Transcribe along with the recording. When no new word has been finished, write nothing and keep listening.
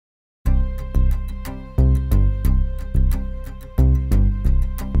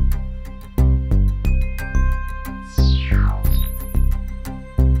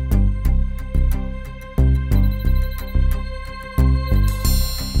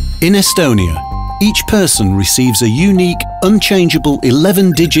In Estonia, each person receives a unique, unchangeable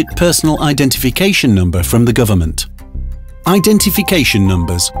 11-digit personal identification number from the government. Identification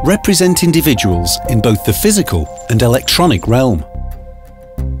numbers represent individuals in both the physical and electronic realm.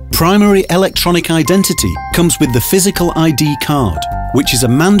 Primary electronic identity comes with the physical ID card, which is a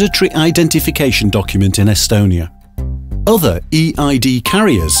mandatory identification document in Estonia. Other eID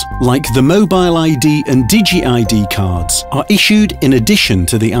carriers, like the Mobile ID and Digi-ID cards, are issued in addition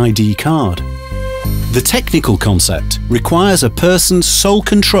to the ID card. The technical concept requires a person's sole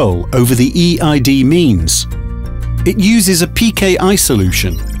control over the eID means. It uses a PKI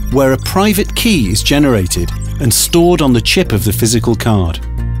solution, where a private key is generated and stored on the chip of the physical card.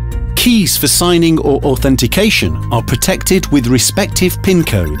 Keys for signing or authentication are protected with respective PIN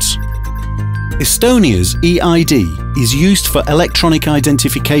codes. Estonia's eID is used for electronic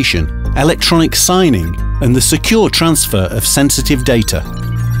identification, electronic signing, and the secure transfer of sensitive data.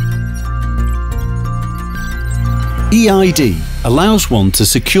 eID allows one to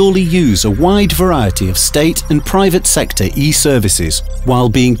securely use a wide variety of state and private sector e-services while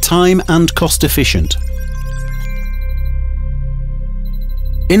being time and cost efficient.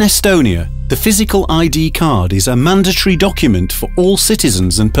 In Estonia, the physical ID card is a mandatory document for all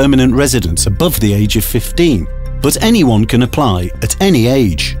citizens and permanent residents above the age of 15, but anyone can apply at any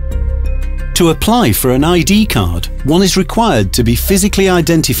age. To apply for an ID card, one is required to be physically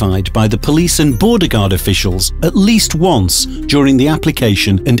identified by the police and border guard officials at least once during the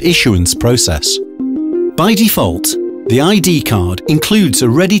application and issuance process. By default, the ID card includes a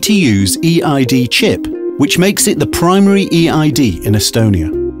ready-to-use eID chip, which makes it the primary eID in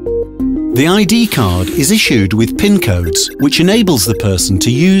Estonia. The ID card is issued with PIN codes, which enables the person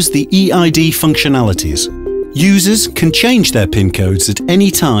to use the eID functionalities. Users can change their PIN codes at any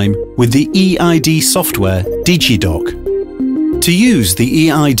time with the eID software DigiDoc. To use the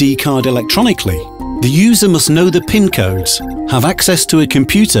eID card electronically, the user must know the PIN codes, have access to a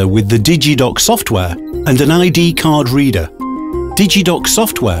computer with the DigiDoc software, and an ID card reader. DigiDoc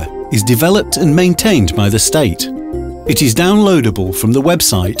software is developed and maintained by the state. It is downloadable from the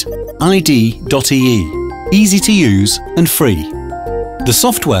website id.ee, easy to use and free. The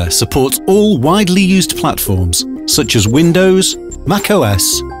software supports all widely used platforms such as Windows,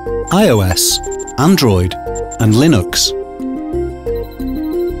 macOS, iOS, Android, and Linux.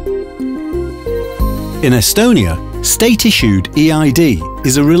 In Estonia, state-issued eID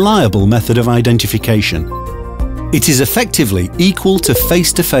is a reliable method of identification. It is effectively equal to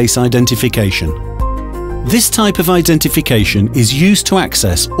face-to-face identification. This type of identification is used to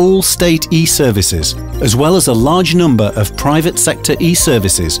access all state e-services, as well as a large number of private sector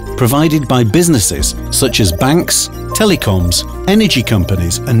e-services provided by businesses such as banks, telecoms, energy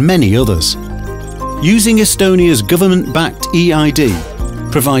companies, and many others. Using Estonia's government-backed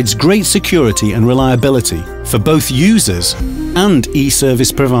eID provides great security and reliability for both users and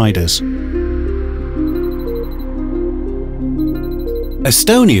e-service providers.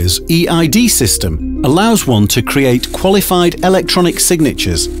 Estonia's eID system allows one to create qualified electronic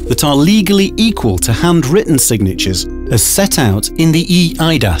signatures that are legally equal to handwritten signatures as set out in the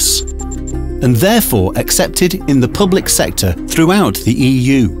eIDAS, and therefore accepted in the public sector throughout the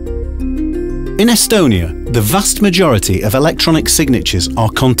EU. In Estonia, the vast majority of electronic signatures are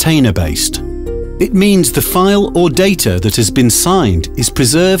container-based. It means the file or data that has been signed is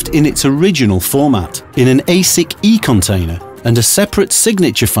preserved in its original format in an ASIC e-container, and a separate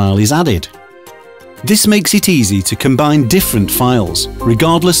signature file is added. This makes it easy to combine different files,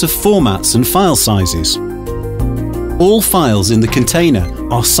 regardless of formats and file sizes. All files in the container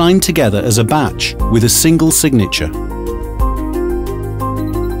are signed together as a batch with a single signature.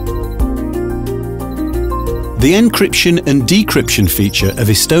 The encryption and decryption feature of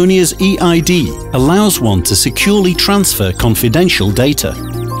Estonia's eID allows one to securely transfer confidential data.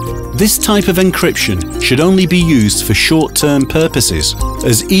 This type of encryption should only be used for short-term purposes,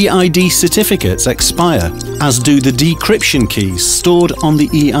 as eID certificates expire, as do the decryption keys stored on the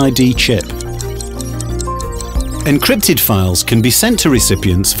eID chip. Encrypted files can be sent to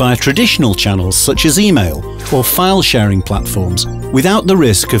recipients via traditional channels such as email or file-sharing platforms, without the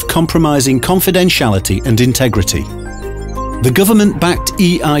risk of compromising confidentiality and integrity. The government-backed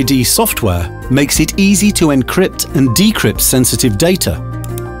eID software makes it easy to encrypt and decrypt sensitive data.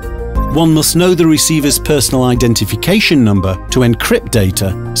 One must know the receiver's personal identification number to encrypt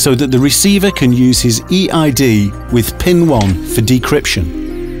data so that the receiver can use his eID with PIN 1 for decryption.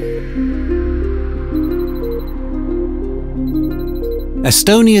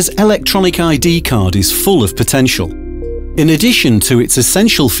 Estonia's electronic ID card is full of potential. In addition to its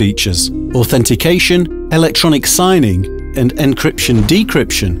essential features, authentication, electronic signing, and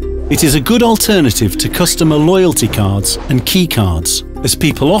encryption-decryption, It is a good alternative to customer loyalty cards and key cards, as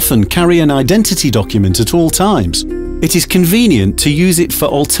people often carry an identity document at all times. It is convenient to use it for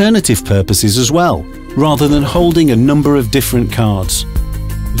alternative purposes as well, rather than holding a number of different cards.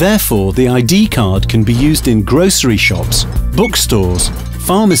 Therefore, the ID card can be used in grocery shops, bookstores,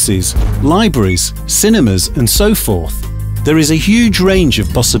 pharmacies, libraries, cinemas, and so forth. There is a huge range of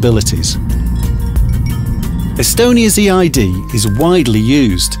possibilities. Estonia's eID is widely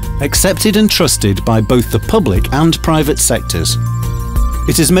used, accepted and trusted by both the public and private sectors.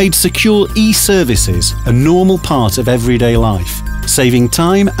 It has made secure e-services a normal part of everyday life, saving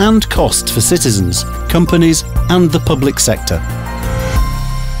time and cost for citizens, companies, and the public sector.